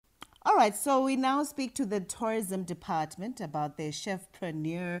All right, so we now speak to the tourism department about their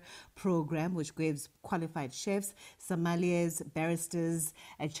Chefpreneur program, which gives qualified chefs, sommeliers, baristas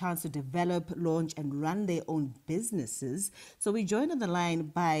a chance to develop, launch, and run their own businesses. So we joined on the line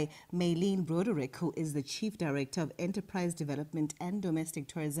by Maylene Broederyk, who is the Chief Director of Enterprise Development and Domestic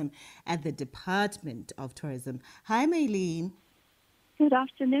Tourism at the Department of Tourism. Hi, Maylene. Good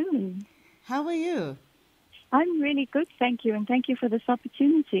afternoon. How are you? I'm really good, thank you, and thank you for this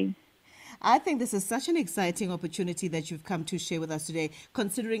opportunity. I think this is such an exciting opportunity that you've come to share with us today,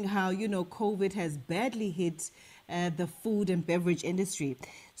 considering how, COVID has badly hit the food and beverage industry.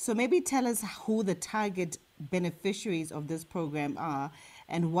 So maybe tell us who the target beneficiaries of this program are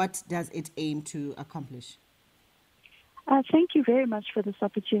and what does it aim to accomplish? Thank you very much for this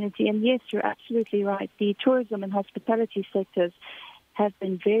opportunity. And yes, you're absolutely right. The tourism and hospitality sectors have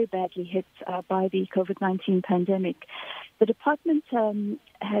been very badly hit by the COVID-19 pandemic. The department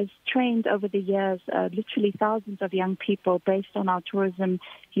has trained over the years literally thousands of young people based on our tourism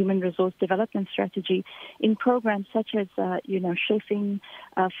human resource development strategy in programs such as, chefing,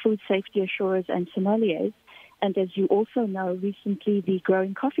 food safety assurers, and sommeliers. And as you also know, recently the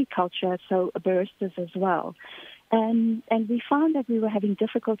growing coffee culture, so baristas as well. And we found that we were having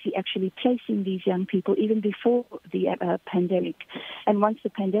difficulty actually placing these young people even before the pandemic. And once the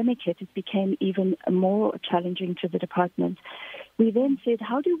pandemic hit, it became even more challenging to the department. We then said,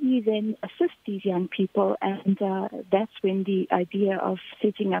 how do we then assist these young people? And that's when the idea of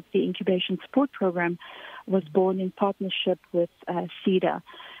setting up the incubation support program was born in partnership with CEDA.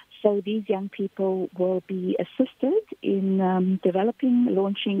 So these young people will be assisted in developing,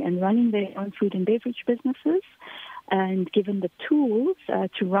 launching, and running their own food and beverage businesses and given the tools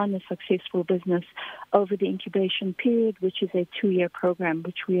to run a successful business over the incubation period, which is a 2-year program,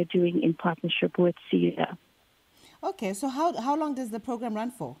 which we are doing in partnership with CEDA. Okay, so how long does the program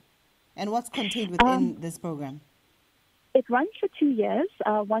run for? And what's contained within this program? It runs for 2 years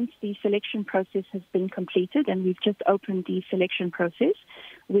once the selection process has been completed, and we've just opened the selection process,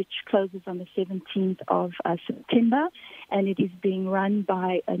 which closes on the 17th of September, and it is being run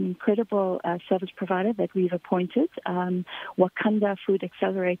by an incredible service provider that we've appointed, Wakanda Food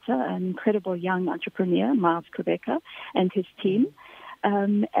Accelerator, an incredible young entrepreneur, Miles Quebecer, and his team.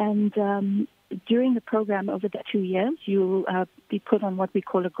 During the program over the 2 years, you'll be put on what we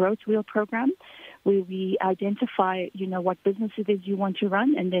call a growth wheel program, where we identify, what business it is you want to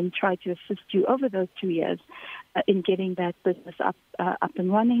run, and then try to assist you over those 2 years in getting that business up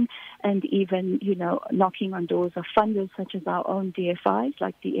and running, and even, knocking on doors of funders such as our own DFIs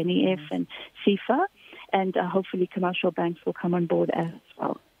like the NEF and CIFA, and hopefully commercial banks will come on board as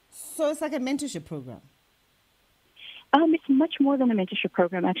well. So it's like a mentorship program. It's much more than a mentorship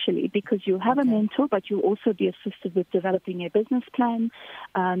program, actually, because you'll have a mentor, but you'll also be assisted with developing a business plan,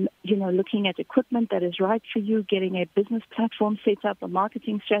 looking at equipment that is right for you, getting a business platform set up, a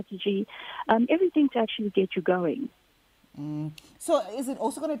marketing strategy, everything to actually get you going. So is it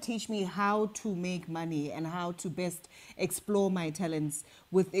also going to teach me how to make money and how to best explore my talents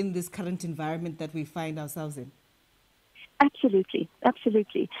within this current environment that we find ourselves in? Absolutely,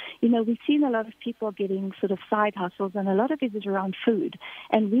 absolutely. We've seen a lot of people getting sort of side hustles, and a lot of it is around food.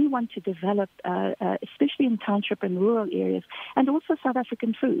 And we want to develop, especially in township and rural areas, and also South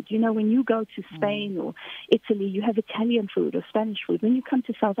African food. When you go to Spain or Italy, you have Italian food or Spanish food. When you come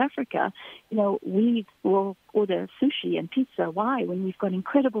to South Africa, we will order sushi and pizza. Why? When we've got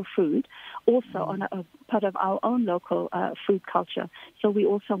incredible food, also on a part of our own local food culture. So we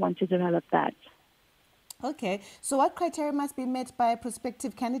also want to develop that. Okay, so what criteria must be met by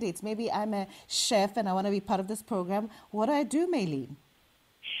prospective candidates? Maybe I'm a chef and I want to be part of this program. What do I do, Maylene?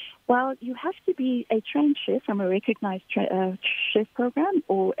 Well, you have to be a trained chef from a recognized chef program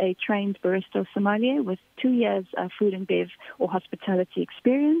or a trained barista or sommelier with 2 years food and bev or hospitality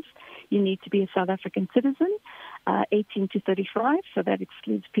experience. You need to be a South African citizen, 18 to 35, so that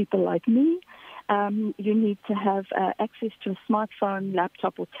excludes people like me. You need to have access to a smartphone,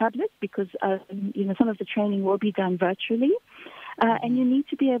 laptop, or tablet because, some of the training will be done virtually. And you need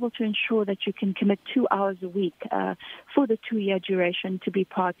to be able to ensure that you can commit 2 hours a week for the 2-year duration to be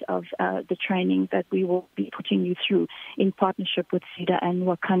part of the training that we will be putting you through in partnership with CEDA and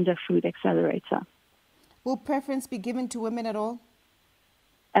Wakanda Food Accelerator. Will preference be given to women at all?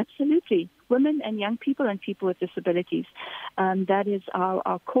 Absolutely. Women and young people and people with disabilities. That is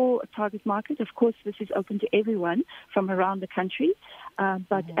our core target market. Of course, this is open to everyone from around the country.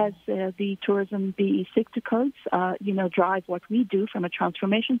 But as the tourism BE sector codes, drive what we do from a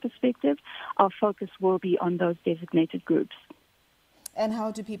transformation perspective, our focus will be on those designated groups. And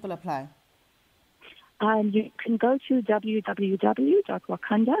how do people apply? You can go to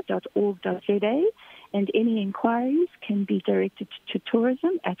www.wakanda.org.za, and any inquiries can be directed to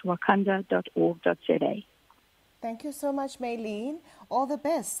tourism@wakanda.org.za. Thank you so much, Maylene. All the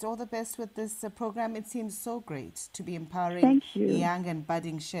best. All the best with this program. It seems so great to be empowering Thank you. young and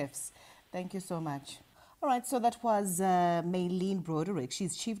budding chefs. Thank you so much. All right, so that was Maylene Broederyk.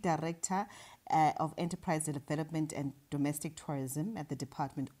 She's Chief Director of Enterprise Development and Domestic Tourism at the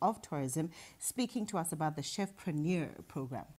Department of Tourism, speaking to us about the Chefpreneur program.